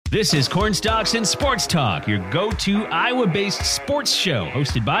This is Cornstalks and Sports Talk, your go-to Iowa-based sports show,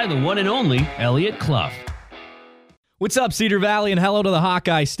 hosted by the one and only Eliot Clough. What's up, Cedar Valley, and hello to the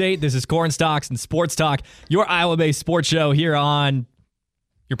Hawkeye State. This is Cornstalks and Sports Talk, your Iowa-based sports show here on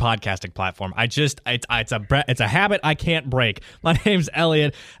your podcasting platform. It's a habit I can't break. My name's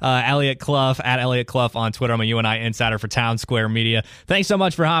Eliot, Eliot Clough, at Eliot Clough on Twitter. I'm a UNI insider for Town Square Media. Thanks so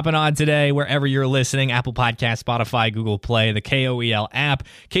much for hopping on today, wherever you're listening, Apple Podcasts, Spotify, Google Play, the KOEL app,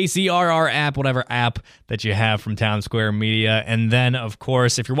 KCRR app, whatever app that you have from Town Square Media. And then, of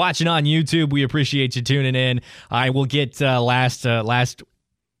course, if you're watching on YouTube, we appreciate you tuning in. I will get last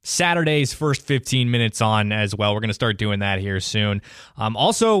Saturday's first 15 minutes on as well. We're going to start doing that here soon.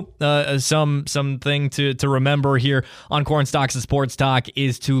 Also, something to remember here on Cornstalks and Sports Talk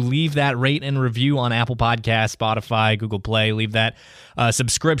is to leave that rate and review on Apple Podcasts, Spotify, Google Play. Leave that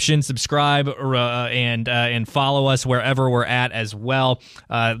subscribe, and follow us wherever we're at as well.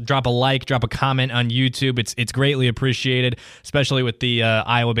 Drop a like, drop a comment on YouTube. It's greatly appreciated, especially with the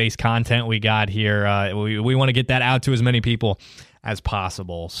Iowa-based content we got here. We want to get that out to as many people as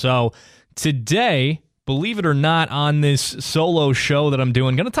possible. So today, believe it or not, on this solo show that I'm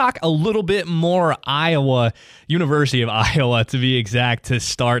doing, going to talk a little bit more Iowa, University of Iowa to be exact, to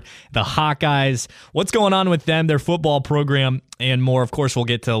start. The Hawkeyes, what's going on with them, their football program, and more. Of course, we'll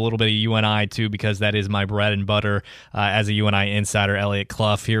get to a little bit of UNI too, because that is my bread and butter as a UNI insider. Eliot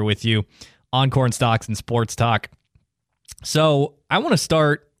Clough here with you on Cornstalks and Sports Talk. So I want to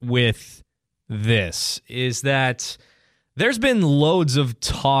start with this, is that there's been loads of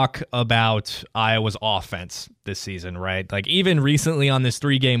talk about Iowa's offense this season, right? Like, even recently on this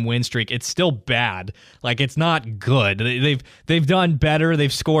 3-game win streak, it's still bad. Like, it's not good. They've done better.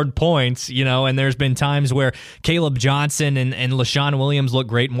 They've scored points, and there's been times where Caleb Johnson and LaShawn Williams look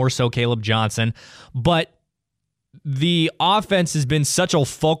great, more so Caleb Johnson. But the offense has been such a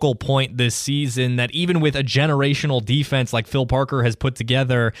focal point this season that even with a generational defense like Phil Parker has put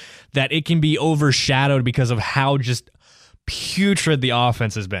together, that it can be overshadowed because of how just putrid the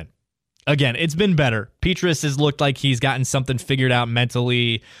offense has been. Again, it's been better. Petrus has looked like he's gotten something figured out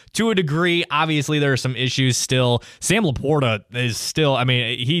mentally to a degree. Obviously, there are some issues still. Sam Laporta is still,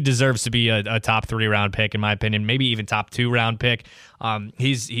 he deserves to be a top 3 round pick, in my opinion, maybe even top 2 round pick.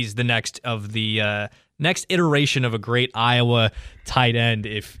 He's the next of the next iteration of a great Iowa tight end,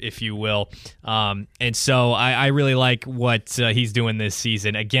 if you will. And so I really like what he's doing this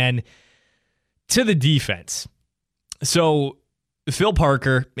season. Again, to the defense. So Phil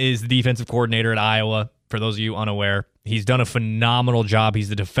Parker is the defensive coordinator at Iowa, for those of you unaware. He's done a phenomenal job. He's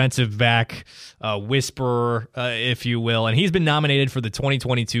the defensive back whisperer, if you will, and he's been nominated for the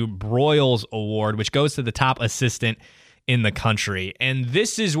 2022 Broyles Award, which goes to the top assistant in the country. And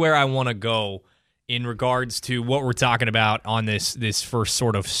this is where I want to go in regards to what we're talking about on this first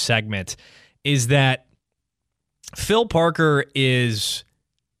sort of segment, is that Phil Parker is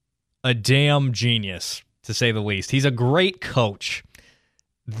a damn genius, to say the least. He's a great coach.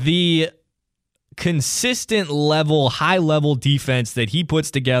 The consistent high-level defense that he puts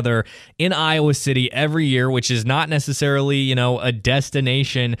together in Iowa City every year, which is not necessarily, a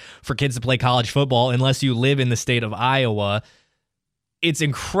destination for kids to play college football unless you live in the state of Iowa, it's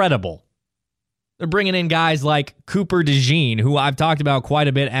incredible. They're bringing in guys like Cooper DeJean, who I've talked about quite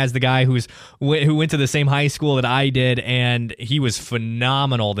a bit as the guy who went to the same high school that I did, and he was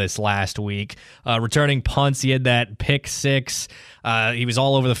phenomenal this last week. Returning punts, he had that pick 6. He was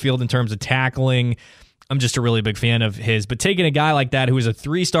all over the field in terms of tackling. I'm just a really big fan of his. But taking a guy like that who is a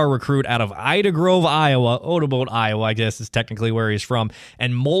 3-star recruit out of Ida Grove, Iowa, Otobote, Iowa, I guess is technically where he's from,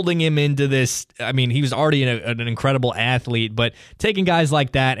 and molding him into this, he was already an incredible athlete, but taking guys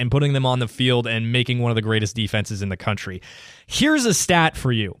like that and putting them on the field and making one of the greatest defenses in the country. Here's a stat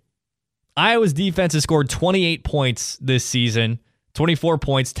for you. Iowa's defense has scored 28 points this season, 24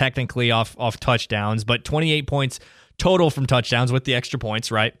 points technically off touchdowns, but 28 points total from touchdowns with the extra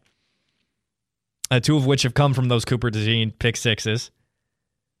points, right? 2 of which have come from those Cooper DeJean pick 6s.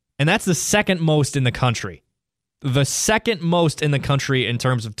 And that's the second most in the country. The second most in the country in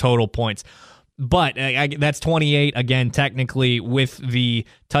terms of total points. But that's 28, again, technically with the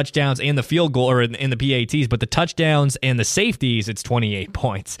touchdowns and the field goal, or in the PATs, but the touchdowns and the safeties, it's 28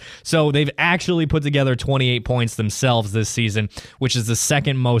 points. So they've actually put together 28 points themselves this season, which is the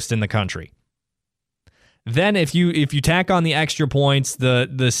second most in the country. Then if you tack on the extra points,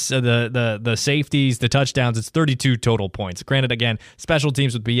 the safeties, the touchdowns, it's 32 total points. Granted, again, special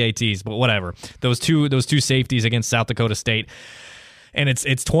teams with PATs, but whatever. Those two safeties against South Dakota State, and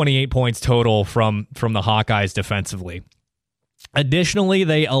it's 28 points total from the Hawkeyes defensively. Additionally,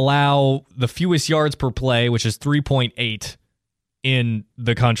 they allow the fewest yards per play, which is 3.8 in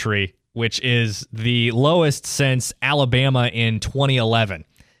the country, which is the lowest since Alabama in 2011.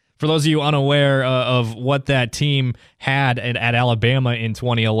 For those of you unaware of what that team had at Alabama in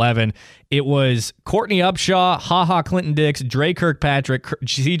 2011, it was Courtney Upshaw, Clinton Dix, Dre Kirkpatrick,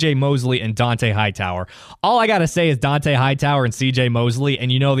 CJ Mosley, and Dante Hightower. All I got to say is Dante Hightower and CJ Mosley, and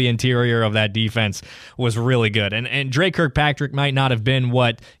you know the interior of that defense was really good. And Dre Kirkpatrick might not have been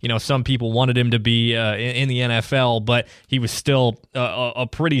what some people wanted him to be in the NFL, but he was still a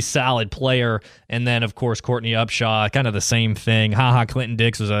pretty solid player. And then, of course, Courtney Upshaw, kind of the same thing. Clinton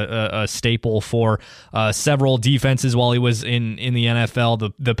Dix was a staple for several defenses while he was in the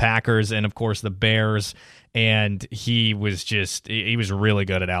NFL, the Packers, and of course the Bears, and he was really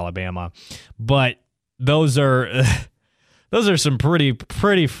good at Alabama. But those are some pretty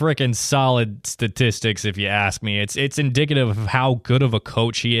freaking solid statistics, if you ask me. It's indicative of how good of a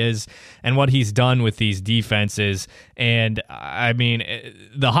coach he is and what he's done with these defenses. And I mean,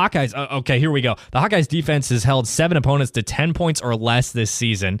 the Hawkeyes, okay, here we go. The Hawkeyes defense has held 7 opponents to 10 points or less this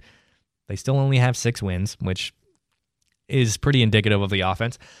season. They still only have 6 wins, which is pretty indicative of the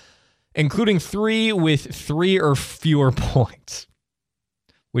offense, including 3 with 3 or fewer points,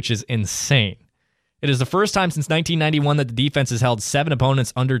 which is insane. It is the first time since 1991 that the defense has held 7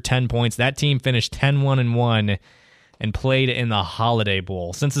 opponents under 10 points. That team finished 10-1-1 and played in the Holiday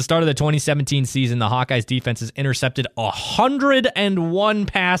Bowl. Since the start of the 2017 season, the Hawkeyes defense has intercepted 101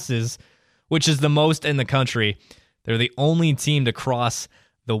 passes, which is the most in the country. They're the only team to cross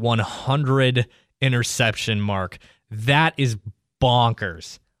the 100 interception mark. That is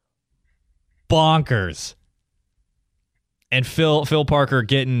bonkers. And Phil Parker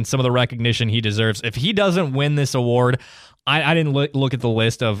getting some of the recognition he deserves. If he doesn't win this award, I didn't look at the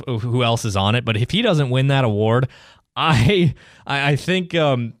list of who else is on it, but if he doesn't win that award, I think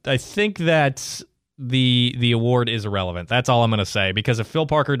that the award is irrelevant. That's all I'm going to say, because if Phil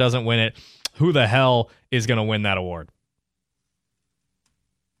Parker doesn't win it, who the hell is going to win that award?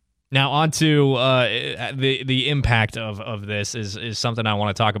 Now, on to the impact of this is something I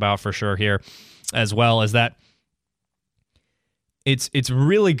want to talk about for sure here, as well as that it's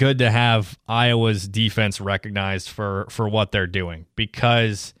really good to have Iowa's defense recognized for what they're doing,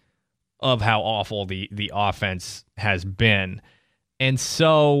 because of how awful the offense has been. And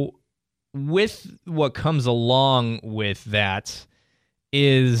so with what comes along with that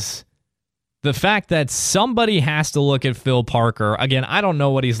is the fact that somebody has to look at Phil Parker. Again, I don't know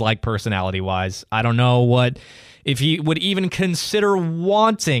what he's like personality-wise. I don't know if he would even consider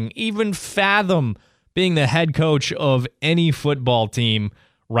even fathom being the head coach of any football team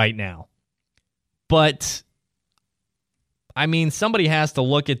right now. But, I mean, somebody has to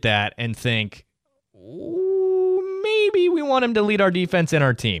look at that and think, maybe we want him to lead our defense and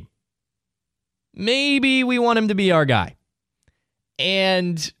our team. Maybe we want him to be our guy.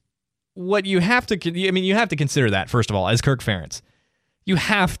 And what you have to consider that, first of all, as Kirk Ferentz. You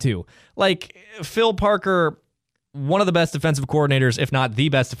have to. Like, Phil Parker, one of the best defensive coordinators, if not the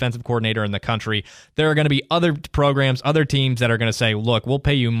best defensive coordinator in the country. There are going to be other programs, other teams that are going to say, look, we'll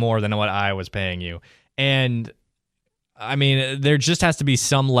pay you more than what Iowa's paying you. And, I mean, there just has to be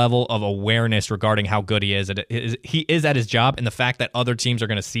some level of awareness regarding how good he is at his job, and the fact that other teams are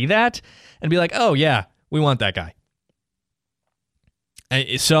going to see that and be like, oh, yeah, we want that guy.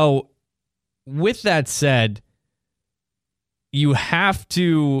 So, with that said, you have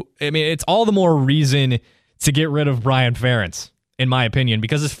to, it's all the more reason to get rid of Brian Ferentz, in my opinion,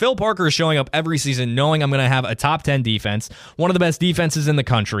 because as Phil Parker is showing up every season knowing I'm going to have a top 10 defense, one of the best defenses in the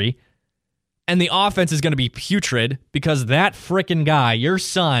country, and the offense is going to be putrid because that frickin' guy, your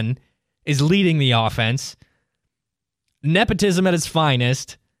son, is leading the offense. Nepotism at its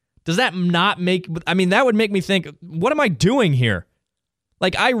finest. Does that not make, that would make me think, what am I doing here?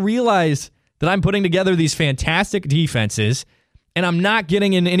 Like, I realize that I'm putting together these fantastic defenses, and I'm not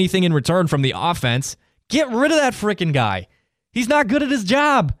getting anything in return from the offense. Get rid of that frickin' guy. He's not good at his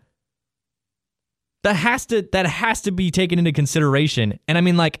job. That has to be taken into consideration. And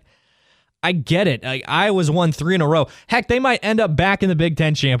I get it. Iowa's won 3 in a row. Heck, they might end up back in the Big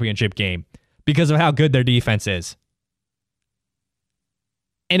Ten championship game because of how good their defense is.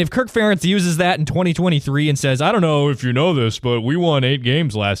 And if Kirk Ferentz uses that in 2023 and says, I don't know if you know this, but we won 8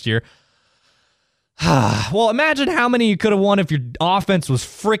 games last year. Well, imagine how many you could have won if your offense was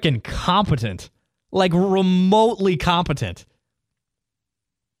freaking competent. Like, remotely competent.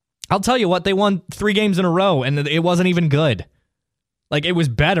 I'll tell you what, they won 3 games in a row, and it wasn't even good. Like, it was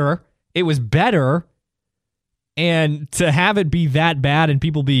better. It was better. And to have it be that bad and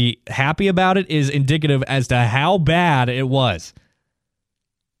people be happy about it is indicative as to how bad it was.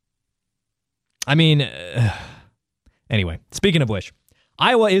 Anyway, speaking of which,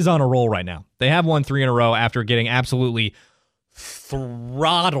 Iowa is on a roll right now. They have won 3 in a row after getting absolutely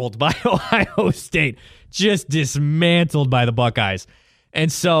throttled by Ohio State, just dismantled by the Buckeyes.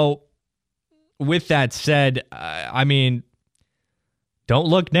 And so, with that said, I mean, don't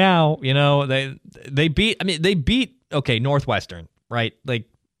look now. You know, they beat Northwestern, right? Like,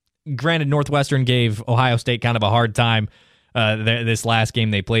 granted, Northwestern gave Ohio State kind of a hard time this last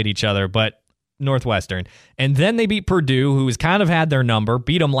game they played each other, but Northwestern. And then they beat Purdue, who has kind of had their number,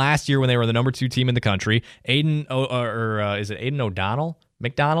 beat them last year when they were the number 2 team in the country. Is it Aiden O'Donnell?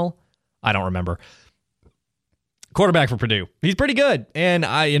 McDonald? I don't remember. Quarterback for Purdue. He's pretty good. And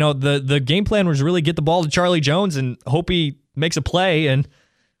the game plan was really get the ball to Charlie Jones and hope he makes a play. And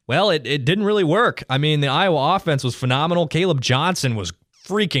well, it didn't really work. I mean, the Iowa offense was phenomenal. Caleb Johnson was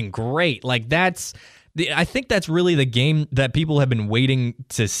freaking great. Like, I think that's really the game that people have been waiting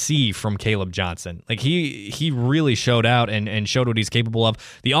to see from Caleb Johnson. Like, he really showed out and showed what he's capable of.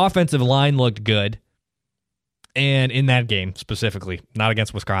 The offensive line looked good, and in that game specifically, not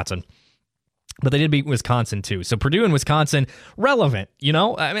against Wisconsin, but they did beat Wisconsin too. So Purdue and Wisconsin, relevant. You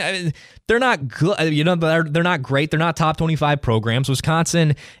know, I mean, they're not good. You know, they're not great. They're not top 25 programs.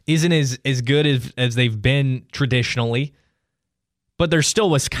 Wisconsin isn't as good as they've been traditionally. But they're still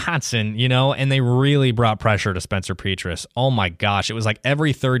Wisconsin, you know, and they really brought pressure to Spencer Petras. Oh my gosh, it was like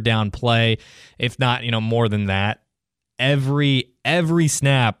every third down play, if not, more than that. Every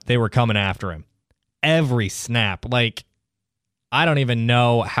snap they were coming after him. Every snap. Like, I don't even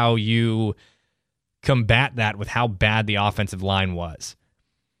know how you combat that with how bad the offensive line was.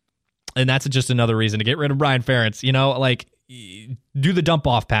 And that's just another reason to get rid of Brian Ferentz, like, do the dump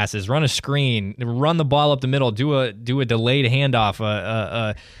off passes, run a screen, run the ball up the middle, do a delayed handoff,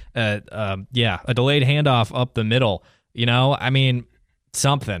 a delayed handoff up the middle. I mean,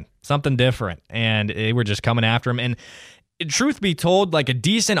 something different, and they were just coming after him. And truth be told, like, a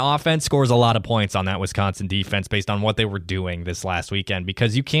decent offense scores a lot of points on that Wisconsin defense based on what they were doing this last weekend,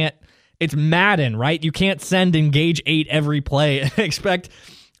 because you can't. It's Madden, right? You can't send engage 8 every play and expect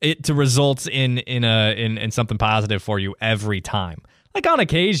it to result in something positive for you every time. Like, on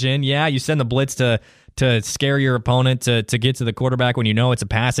occasion, yeah, you send the blitz to scare your opponent to get to the quarterback when you know it's a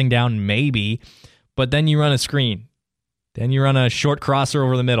passing down, maybe. But then you run a screen. Then you run a short crosser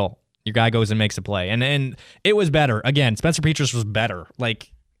over the middle. Your guy goes and makes a play. And it was better. Again, Spencer Petras was better.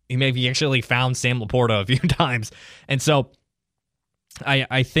 Like, he actually found Sam Laporta a few times. And so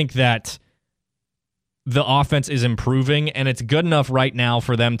I think that the offense is improving, and it's good enough right now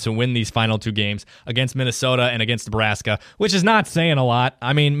for them to win these final 2 games against Minnesota and against Nebraska, which is not saying a lot.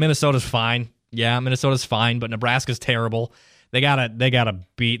 I mean, Minnesota's fine. Yeah, Minnesota's fine, but Nebraska's terrible. They gotta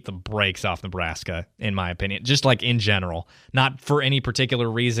beat the brakes off Nebraska, in my opinion, just like in general, not for any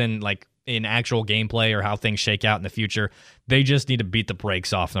particular reason, like in actual gameplay or how things shake out in the future. They just need to beat the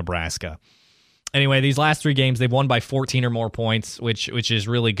brakes off Nebraska. Anyway, these last 3 games, they've won by 14 or more points, which is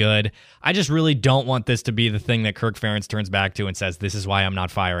really good. I just really don't want this to be the thing that Kirk Ferentz turns back to and says, this is why I'm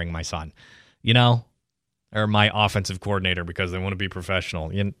not firing my son, or my offensive coordinator, because they want to be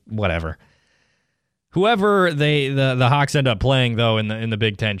professional, whatever. Whoever the Hawks end up playing, though, in the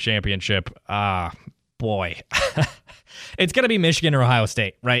Big Ten championship, boy, it's going to be Michigan or Ohio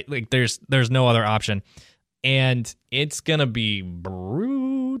State, right? Like, there's no other option, and it's going to be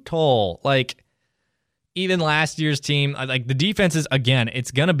brutal. Like, even last year's team, like, the defenses, again,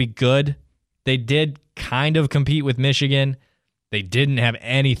 it's going to be good. They did kind of compete with Michigan. They didn't have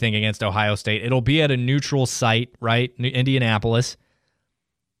anything against Ohio State. It'll be at a neutral site, right? Indianapolis.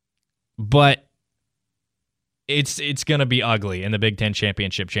 But it's going to be ugly in the Big Ten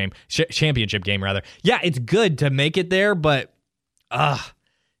championship game, rather. Yeah, it's good to make it there, but what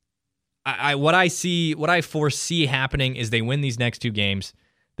I foresee happening is they win these next 2 games.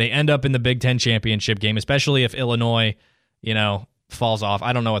 They end up in the Big Ten championship game, especially if Illinois, falls off.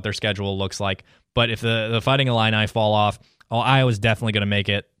 I don't know what their schedule looks like, but if the Fighting Illini fall off, Iowa's definitely going to make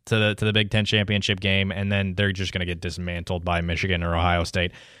it to the Big Ten championship game, and then they're just going to get dismantled by Michigan or Ohio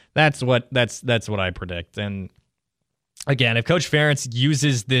State. That's what I predict. And again, if Coach Ferentz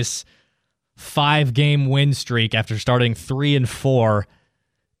uses this 5-game win streak after starting 3-4,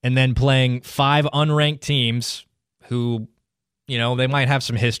 and then playing 5 unranked teams who, they might have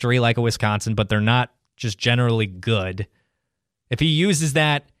some history like a Wisconsin, but they're not just generally good. If he uses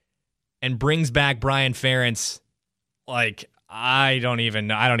that and brings back Brian Ferentz, like, I don't even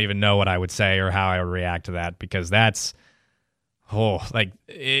know what I would say or how I would react to that, because that's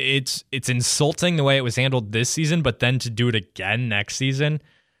it's insulting the way it was handled this season, but then to do it again next season,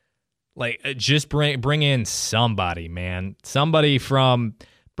 like, just bring in somebody, man. Somebody from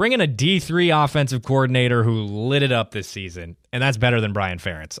Bring in a D3 offensive coordinator who lit it up this season, and that's better than Brian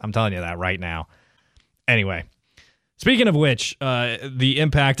Ferentz. I'm telling you that right now. Anyway, speaking of which, the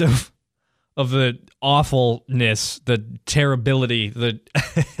impact of the awfulness, the terribility,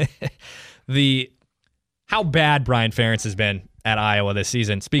 the how bad Brian Ferentz has been at Iowa this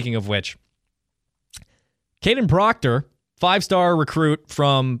season. Speaking of which, Kadyn Proctor, 5-star recruit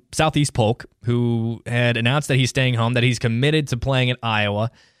from Southeast Polk, who had announced that he's staying home, that he's committed to playing at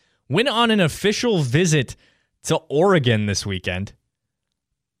Iowa, went on an official visit to Oregon this weekend.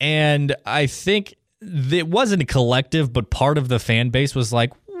 And I think it wasn't a collective, but part of the fan base was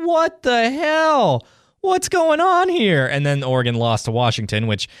like, what the hell? What's going on here? And then Oregon lost to Washington,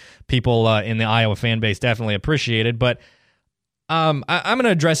 which people in the Iowa fan base definitely appreciated. But I'm going to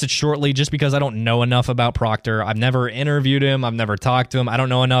address it shortly just because I don't know enough about Proctor. I've never interviewed him. I've never talked to him. I don't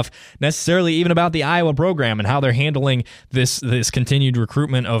know enough necessarily even about the Iowa program and how they're handling this continued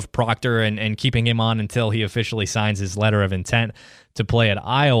recruitment of Proctor and keeping him on until he officially signs his letter of intent to play at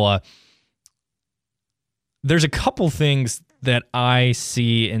Iowa. There's a couple things that I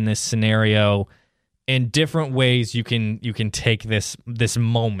see in this scenario and different ways you can take this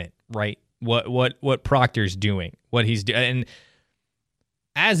moment, right? What Proctor's doing, what he's doing. And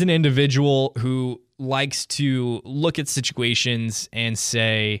as an individual who likes to look at situations and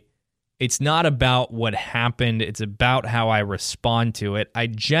say, it's not about what happened, it's about how I respond to it, I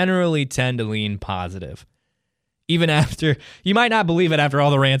generally tend to lean positive. Even after, you might not believe it after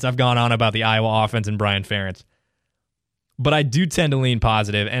all the rants I've gone on about the Iowa offense and Brian Ferentz, but I do tend to lean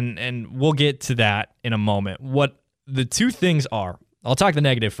positive, and we'll get to that in a moment. What the two things are, I'll talk the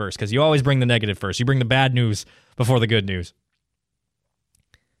negative first, because you always bring the negative first. You bring the bad news before the good news.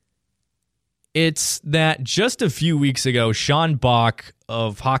 It's that just a few weeks ago, Sean Bach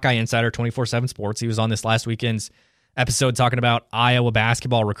of Hawkeye Insider 24/7 Sports, he was on this last weekend's episode talking about Iowa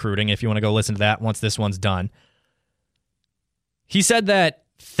basketball recruiting, if you want to go listen to that once this one's done. He said that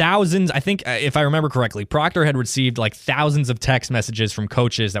thousands, I think if I remember correctly, Proctor had received like thousands of text messages from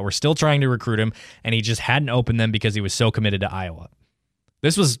coaches that were still trying to recruit him, and he just hadn't opened them because he was so committed to Iowa.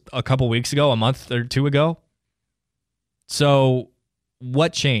 This was a couple weeks ago, a month or two ago. So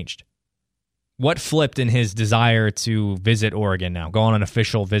what changed? What flipped in his desire to visit Oregon now, go on an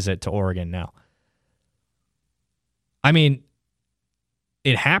official visit to Oregon now? I mean,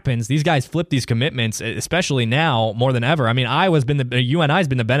 it happens. These guys flip these commitments, especially now more than ever. I mean, UNI's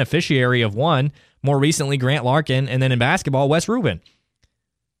been the beneficiary of one, more recently Grant Larkin, and then in basketball, Wes Rubin.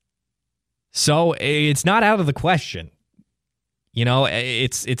 So it's not out of the question. You know,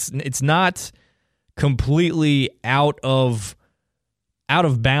 it's not completely out of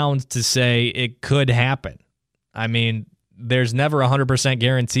bounds to say it could happen. I mean, there's never a 100%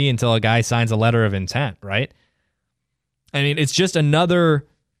 guarantee until a guy signs a letter of intent, right? I mean, it's just another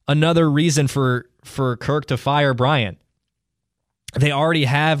reason for Kirk to fire Brian. They already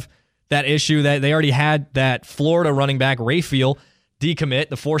have that issue that they already had that Florida running back, Rayfield, decommit,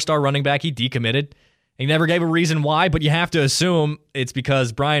 the 4-star running back, he decommitted. He never gave a reason why, but you have to assume it's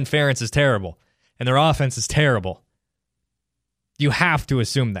because Brian Ferentz is terrible and their offense is terrible. You have to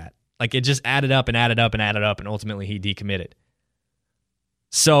assume that. Like, it just added up and added up and added up, and ultimately he decommitted.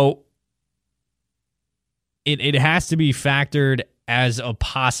 So it has to be factored as a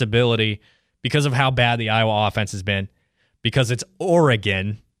possibility because of how bad the Iowa offense has been, because it's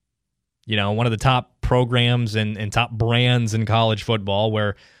Oregon, you know, one of the top programs and top brands in college football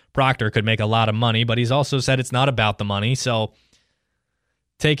where Proctor could make a lot of money, but he's also said it's not about the money. So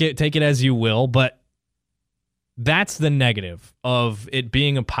take it as you will, but that's the negative of it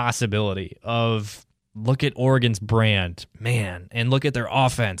being a possibility of look at Oregon's brand, man, and look at their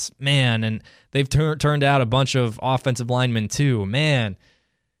offense, man, and they've turned out a bunch of offensive linemen too, man.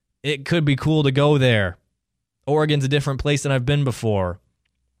 It could be cool to go there. Oregon's a different place than I've been before.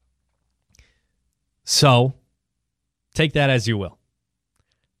 So take that as you will.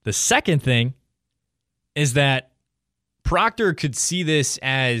 The second thing is that Proctor could see this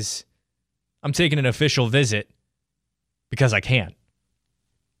as, I'm taking an official visit because I can.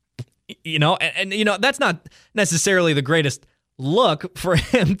 You know, and you know, that's not necessarily the greatest look for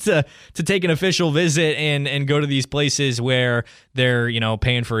him to take an official visit and go to these places where they're, you know,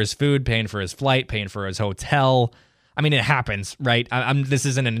 paying for his food, paying for his flight, paying for his hotel. I mean, it happens, right? This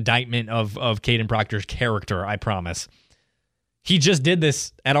isn't an indictment of Kadyn Proctor's character, I promise. He just did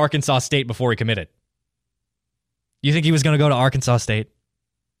this at Arkansas State before he committed. You think he was going to go to Arkansas State?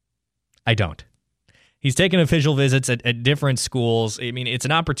 I don't. He's taken official visits at different schools. I mean, it's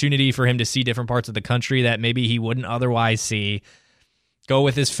an opportunity for him to see different parts of the country that maybe he wouldn't otherwise see. Go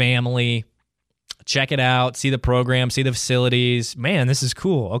with his family, check it out, see the program, see the facilities. Man, this is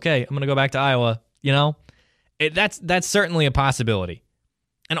cool. Okay, I'm going to go back to Iowa. That's certainly a possibility.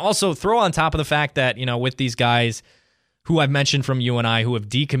 And also throw on top of the fact that, with these guys who I've mentioned from UNI who have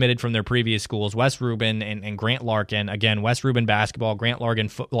decommitted from their previous schools, Wes Rubin and Grant Larkin. Again, Wes Rubin basketball, Grant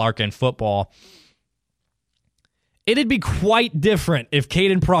Larkin football. It'd be quite different if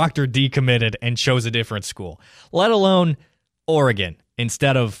Kadyn Proctor decommitted and chose a different school, let alone Oregon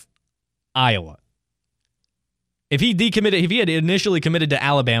instead of Iowa. If he had initially committed to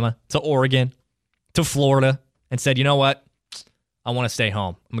Alabama, to Oregon, to Florida, and said, you know what, I want to stay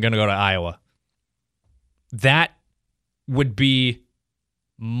home, I'm going to go to Iowa, that would be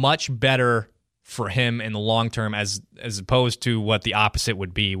much better for him in the long term as opposed to what the opposite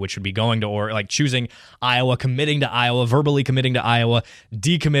would be, which would be going to choosing Iowa, committing to Iowa, verbally committing to Iowa,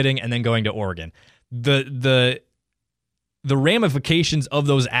 decommitting, and then going to Oregon. The ramifications of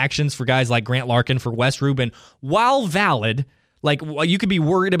those actions for guys like Grant Larkin, for Wes Rubin, while valid, you could be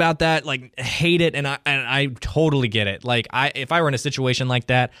worried about that, hate it, and I totally get it. If I were in a situation like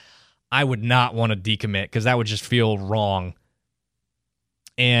that, I would not want to decommit because that would just feel wrong.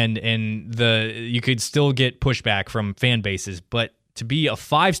 And you could still get pushback from fan bases, but to be a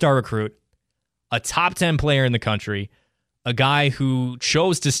 5-star recruit, a top 10 player in the country, a guy who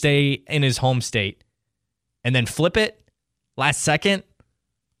chose to stay in his home state, and then flip it last second,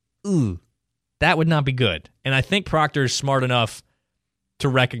 that would not be good. And I think Proctor's smart enough to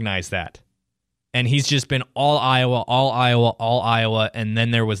recognize that. And he's just been all Iowa, and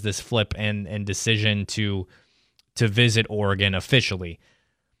then there was this flip and decision to visit Oregon officially.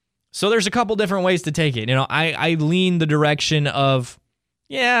 So there's a couple different ways to take it. I lean the direction of,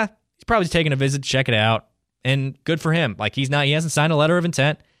 he's probably taking a visit to check it out, and good for him. He hasn't signed a letter of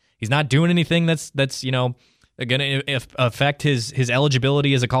intent. He's not doing anything that's going to affect his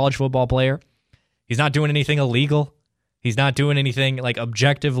eligibility as a college football player. He's not doing anything illegal. He's not doing anything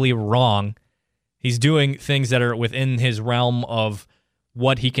objectively wrong. He's doing things that are within his realm of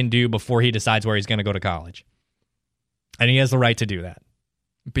what he can do before he decides where he's going to go to college. And he has the right to do that.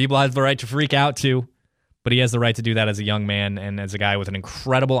 People have the right to freak out too, but he has the right to do that as a young man and as a guy with an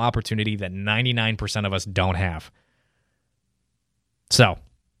incredible opportunity that 99% of us don't have. So,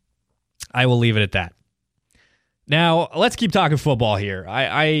 I will leave it at that. Now, let's keep talking football here.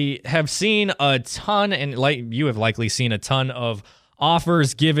 I have seen a ton, and you have likely seen a ton of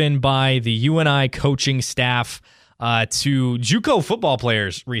offers given by the UNI coaching staff to JUCO football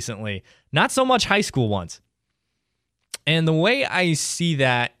players recently. Not so much high school ones. And the way I see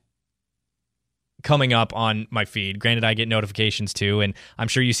that coming up on my feed, granted I get notifications too, and I'm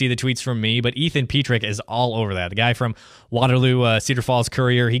sure you see the tweets from me, but Ethan Petrick is all over that. The guy from Waterloo, Cedar Falls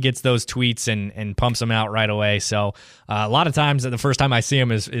Courier, he gets those tweets and pumps them out right away. So a lot of times the first time I see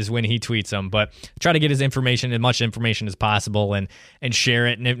him is when he tweets them, but try to get his information, as much information as possible, and share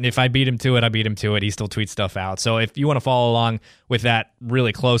it. And if I beat him to it, I beat him to it. He still tweets stuff out. So if you want to follow along with that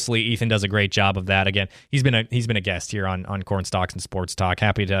really closely, Ethan does a great job of that. Again, he's been a guest here on Corn Stalks and Sports Talk.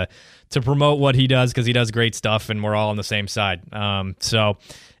 Happy to promote what he does because he does great stuff and we're all on the same side. So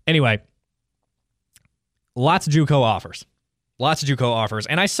anyway, lots of JUCO offers.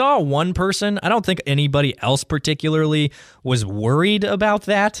 And I saw one person, I don't think anybody else particularly was worried about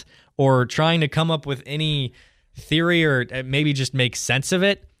that or trying to come up with any theory or maybe just make sense of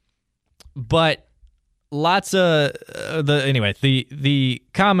it. But lots of the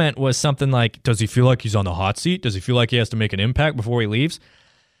comment was something like, does he feel like he's on the hot seat? Does he feel like he has to make an impact before he leaves?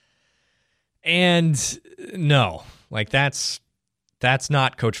 And no, that's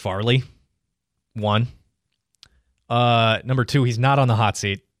not Coach Farley. One. Number two, he's not on the hot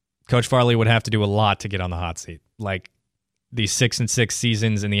seat. Coach Farley would have to do a lot to get on the hot seat. These 6-6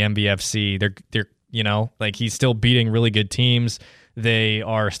 seasons in the MVFC, they're he's still beating really good teams. They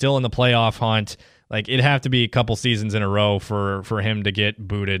are still in the playoff hunt. It'd have to be a couple seasons in a row for him to get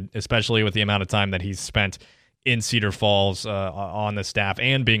booted, especially with the amount of time that he's spent in Cedar Falls on the staff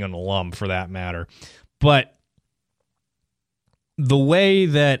and being an alum for that matter. But the way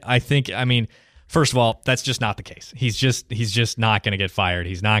that first of all, that's just not the case. He's just not going to get fired.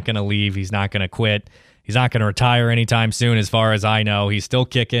 He's not going to leave. He's not going to quit. He's not going to retire anytime soon, as far as I know. He's still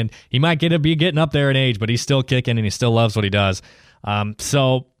kicking. He might be getting up there in age, but he's still kicking and he still loves what he does.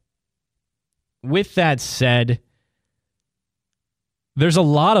 So with that said, there's a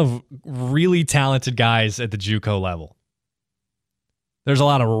lot of really talented guys at the JUCO level. There's a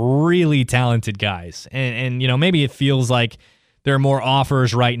lot of really talented guys. And maybe it feels like there are more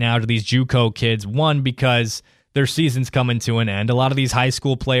offers right now to these JUCO kids. One, because their season's coming to an end. A lot of these high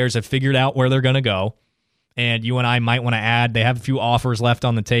school players have figured out where they're going to go. And UNI might want to add, they have a few offers left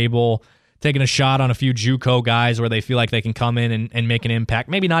on the table taking a shot on a few JUCO guys where they feel like they can come in and make an impact.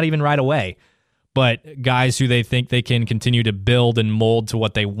 Maybe not even right away, but guys who they think they can continue to build and mold to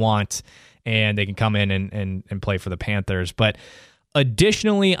what they want, and they can come in and play for the Panthers. But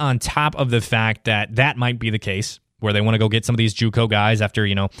additionally, on top of the fact that might be the case, where they want to go get some of these JUCO guys after,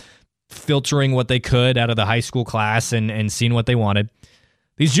 filtering what they could out of the high school class and seeing what they wanted.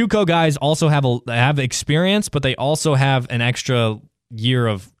 These JUCO guys also have experience, but they also have an extra year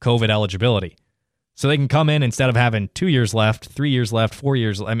of COVID eligibility. So they can come in instead of having 2 years left, 3 years left, 4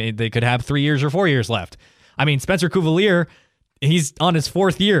 years. I mean, they could have 3 years or 4 years left. I mean, Spencer Cuvalier, he's on his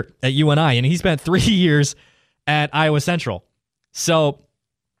 4th year at UNI, and he spent 3 years at Iowa Central. So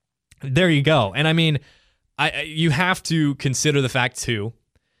there you go. And I mean, you have to consider the fact, too,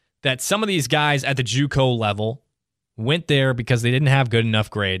 that some of these guys at the JUCO level went there because they didn't have good enough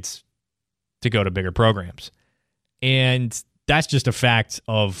grades to go to bigger programs. And that's just a fact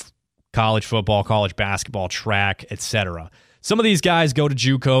of college football, college basketball, track, etc. Some of these guys go to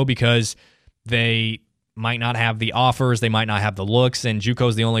JUCO because they might not have the offers, they might not have the looks, and JUCO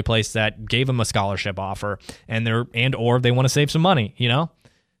is the only place that gave them a scholarship offer, or they want to save some money,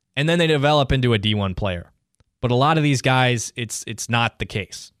 and then they develop into a D1 player. But a lot of these guys, it's not the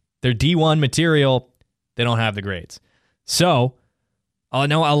case. They're D1 material, they don't have the grades. So,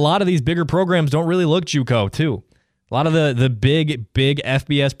 no, a lot of these bigger programs don't really look JUCO too. A lot of the big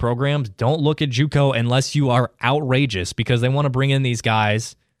FBS programs don't look at JUCO unless you are outrageous, because they want to bring in these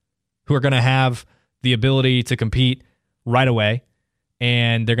guys who are going to have the ability to compete right away,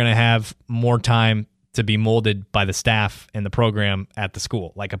 and they're going to have more time to be molded by the staff and the program at the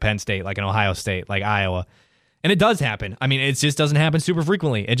school, like a Penn State, like an Ohio State, like Iowa. And it does happen. I mean, it just doesn't happen super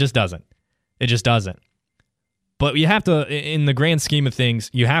frequently. It just doesn't. But you have to, in the grand scheme of things,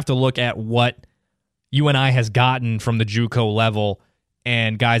 you have to look at what UNI has gotten from the JUCO level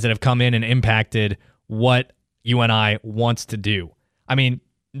and guys that have come in and impacted what UNI wants to do. I mean,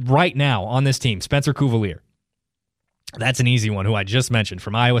 right now on this team, Spencer Cuvalier, that's an easy one, who I just mentioned,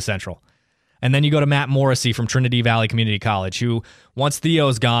 from Iowa Central. And then you go to Matt Morrissey from Trinity Valley Community College, who, once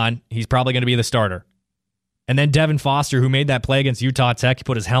Theo's gone, he's probably going to be the starter. And then Devin Foster, who made that play against Utah Tech. He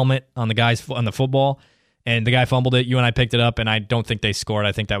put his helmet on the guy's on the football, and the guy fumbled it. UNI picked it up, and I don't think they scored.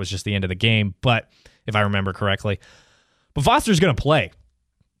 I think that was just the end of the game, but if I remember correctly. But Foster's going to play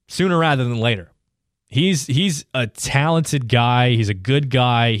sooner rather than later. He's a talented guy. He's a good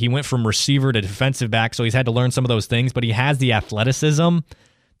guy. He went from receiver to defensive back, so he's had to learn some of those things, but he has the athleticism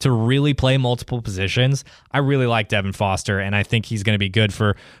to really play multiple positions. I really like Devin Foster, and I think he's going to be good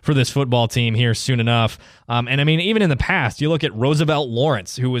for this football team here soon enough. And I mean, even in the past, you look at Roosevelt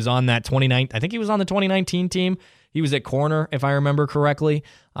Lawrence, who was on that 2019, I think he was on the 2019 team. He was at corner, if I remember correctly,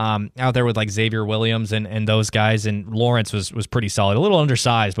 out there with like Xavier Williams and those guys. And Lawrence was pretty solid, a little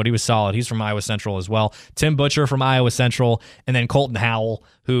undersized, but he was solid. He's from Iowa Central as well. Tim Butcher from Iowa Central, and then Colton Howell,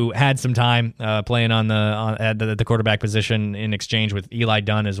 who had some time playing at the quarterback position in exchange with Eli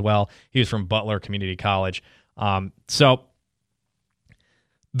Dunn as well. He was from Butler Community College. So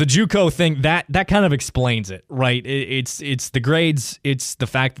the JUCO thing, that kind of explains it, right? It's the grades, it's the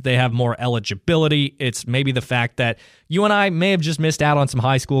fact that they have more eligibility, it's maybe the fact that UNI may have just missed out on some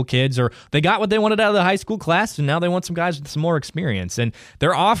high school kids, or they got what they wanted out of the high school class, and now they want some guys with some more experience, and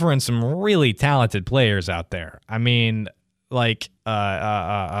they're offering some really talented players out there. I mean, like,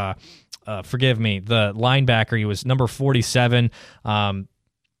 forgive me, the linebacker, he was number 47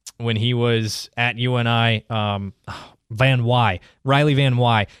 when he was at UNI, Riley Van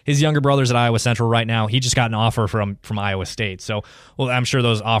Wy. His younger brother's at Iowa Central right now. He just got an offer from Iowa State. So, well, I'm sure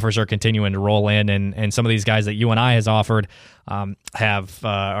those offers are continuing to roll in, and some of these guys that UNI has offered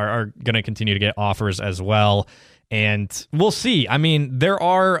are going to continue to get offers as well. And we'll see. I mean, there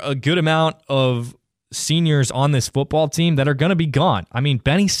are a good amount of seniors on this football team that are going to be gone. I mean,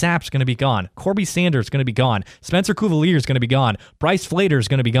 Benny Sapp's going to be gone. Corby Sanders is going to be gone. Spencer Cuvalier is going to be gone. Bryce Flater is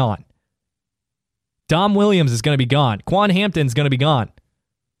going to be gone. Dom Williams is going to be gone. Quan Hampton's going to be gone.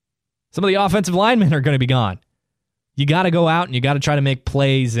 Some of the offensive linemen are going to be gone. You got to go out and you got to try to make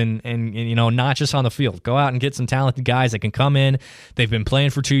plays and not just on the field. Go out and get some talented guys that can come in. They've been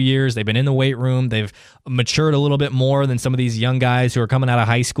playing for 2 years. They've been in the weight room. They've matured a little bit more than some of these young guys who are coming out of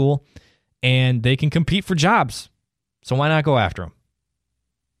high school, and they can compete for jobs. So why not go after them?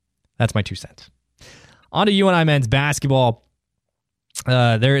 That's my 2 cents. On to UNI men's basketball.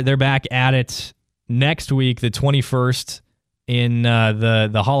 They're back at it next week, the 21st, in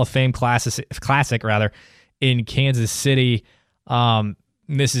the Hall of Fame Classic in Kansas City.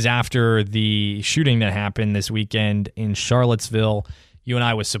 This is after the shooting that happened this weekend in Charlottesville.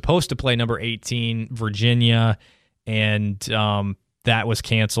 UNI was supposed to play number 18, Virginia, and that was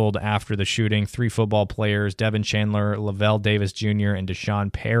canceled after the shooting. 3 football players, Devin Chandler, Lavelle Davis Jr., and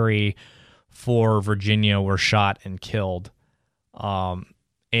Deshaun Perry for Virginia were shot and killed.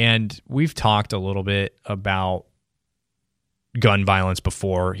 And we've talked a little bit about gun violence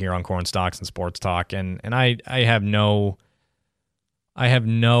before here on Corn Stalks and Sports Talk, and I have no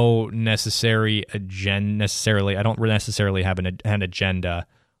necessary agenda. I don't necessarily have an agenda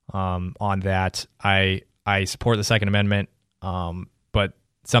on that. I support the Second Amendment, but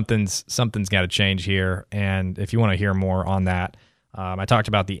something's got to change here. And if you want to hear more on that, I talked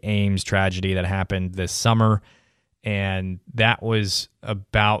about the Ames tragedy that happened this summer, and that was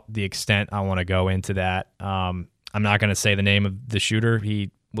about the extent I want to go into that. I'm not going to say the name of the shooter.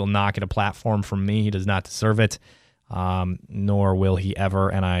 He will not get a platform from me. He does not deserve it, nor will he ever,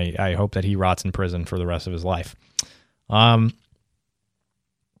 and I hope that he rots in prison for the rest of his life.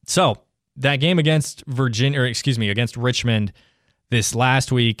 So that game against against Richmond this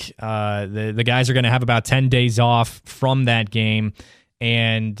last week, the guys are going to have about 10 days off from that game,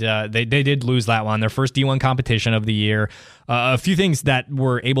 and they did lose that one, their first D1 competition of the year. A few things that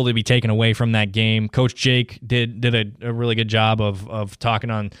were able to be taken away from that game. Coach Jake did a really good job of talking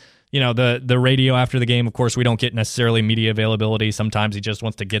on the radio after the game. Of course, we don't get necessarily media availability. Sometimes he just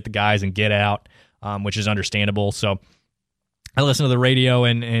wants to get the guys and get out, which is understandable. So I listened to the radio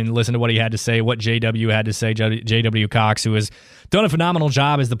and listened to what he had to say, what JW had to say, JW Cox, who has done a phenomenal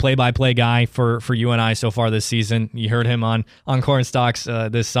job as the play-by-play guy for UNI so far this season. You heard him on Corn Stalks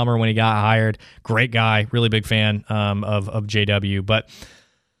this summer when he got hired. Great guy, really big fan of JW. But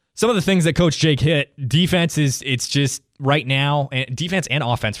some of the things that Coach Jake hit, defense it's just right now, and defense and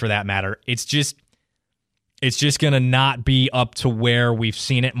offense for that matter, it's just going to not be up to where we've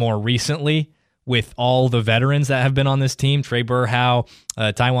seen it more recently with all the veterans that have been on this team. Trey Burhow,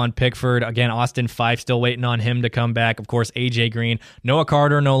 Tywan Pickford, again, Austin Fife, still waiting on him to come back. Of course, AJ Green, Noah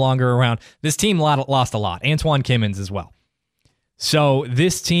Carter no longer around. This team lost a lot. Antoine Kimmons as well. So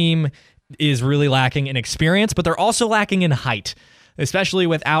this team is really lacking in experience, but they're also lacking in height, especially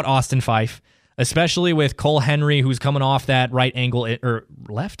without Austin Fife, especially with Cole Henry, who's coming off that right ankle, or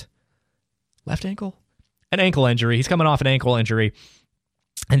left ankle? An ankle injury. He's coming off an ankle injury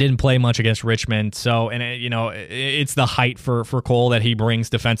and didn't play much against Richmond. So, and it's the height for Cole that he brings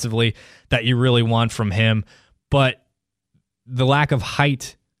defensively that you really want from him. But the lack of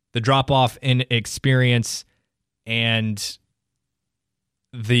height, the drop-off in experience, and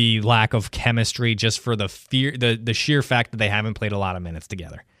the lack of chemistry just for the sheer fact that they haven't played a lot of minutes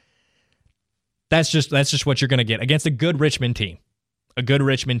together. That's just what you're going to get against a good Richmond team. A good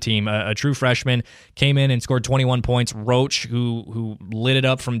Richmond team, a true freshman, came in and scored 21 points. Roach, who lit it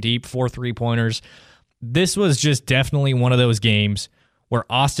up from deep, 4 3-pointers. This was just definitely one of those games where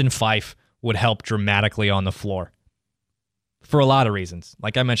Austin Fife would help dramatically on the floor for a lot of reasons.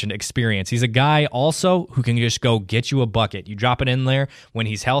 Like I mentioned, experience. He's a guy also who can just go get you a bucket. You drop it in there when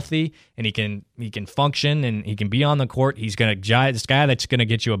he's healthy and he can function and he can be on the court. He's this guy that's going to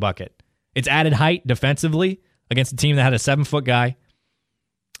get you a bucket. It's added height defensively against a team that had a 7-foot guy.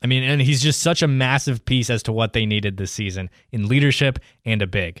 I mean, and he's just such a massive piece as to what they needed this season in leadership and a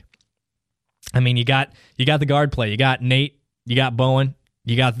big. I mean, you got the guard play. You got Nate. You got Bowen.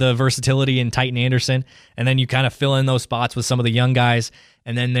 You got the versatility in Titan Anderson. And then you kind of fill in those spots with some of the young guys.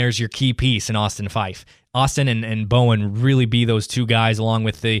 And then there's your key piece in Austin Fife. Austin and Bowen really be those two guys along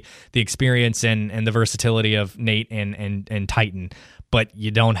with the experience and the versatility of Nate and Titan. But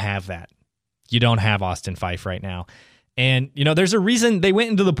you don't have that. You don't have Austin Fife right now. And, there's a reason they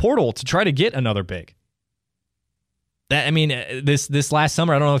went into the portal to try to get another big. This last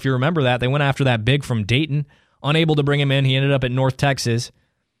summer, I don't know if you remember that, they went after that big from Dayton, unable to bring him in. He ended up at North Texas.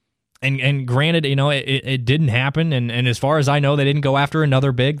 And granted, it didn't happen. And as far as I know, they didn't go after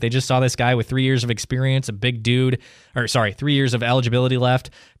another big. They just saw this guy with 3 years of experience, a big dude, 3 years of eligibility left,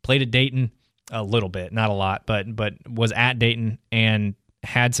 played at Dayton a little bit, not a lot, but was at Dayton and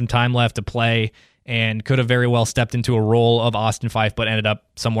had some time left to play and could have very well stepped into a role of Austin Fife, but ended up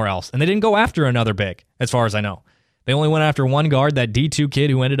somewhere else. And they didn't go after another big, as far as I know. They only went after one guard, that D2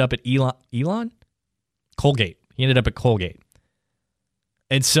 kid who ended up at Elon? Colgate. He ended up at Colgate.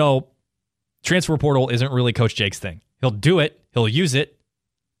 And so transfer portal isn't really Coach Jake's thing. He'll do it, he'll use it,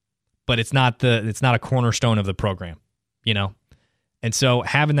 but it's not a cornerstone of the program, And so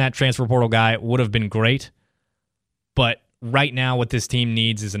having that transfer portal guy would have been great, but right now what this team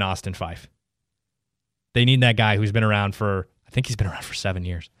needs is an Austin Fife. They need that guy who's been around for, I think he's been around for 7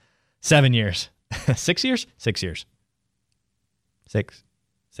 years. 7 years. 6 years? 6 years.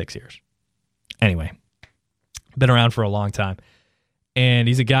 6 years. Anyway, been around for a long time. And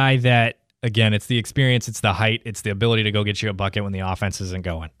he's a guy that again, it's the experience, it's the height, it's the ability to go get you a bucket when the offense isn't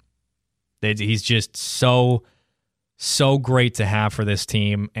going. He's just so great to have for this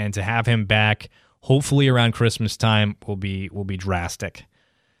team, and to have him back, hopefully around Christmas time, will be drastic.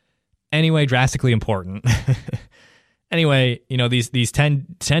 Anyway, drastically important. Anyway, these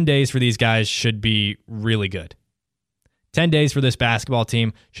 10 days for these guys should be really good. 10 days for this basketball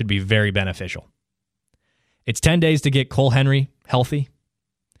team should be very beneficial. It's 10 days to get Cole Henry healthy.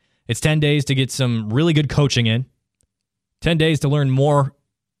 It's 10 days to get some really good coaching in. 10 days to learn more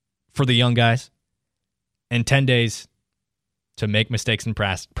for the young guys. And 10 days to make mistakes in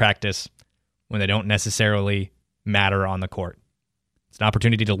practice when they don't necessarily matter on the court. It's an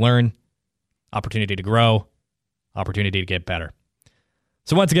opportunity to learn, opportunity to grow, opportunity to get better.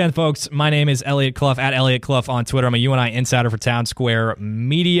 So once again, folks, my name is Eliot Clough, at Eliot Clough on Twitter. I'm a UNI insider for Town Square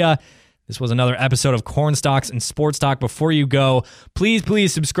Media. This was another episode of Corn Stalks and Sports Talk. Before you go,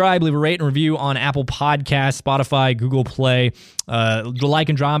 please subscribe, leave a rate and review on Apple Podcasts, Spotify, Google Play. Like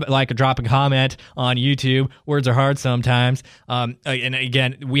and drop a comment on YouTube. Words are hard sometimes. And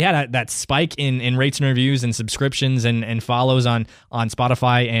again, we had that spike in rates and reviews and subscriptions and follows on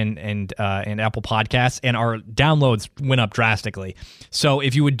Spotify and Apple Podcasts, and our downloads went up drastically. So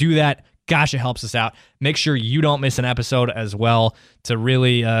if you would do that, gosh, it helps us out. Make sure you don't miss an episode as well, to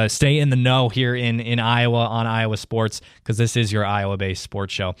really stay in the know here in Iowa on Iowa sports, because this is your Iowa-based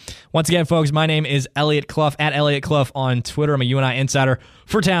sports show. Once again, folks, my name is Eliot Clough, at Eliot Clough on Twitter. I'm a UNI insider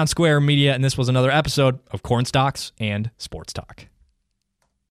for Town Square Media, and this was another episode of Corn Stalks and Sports Talk.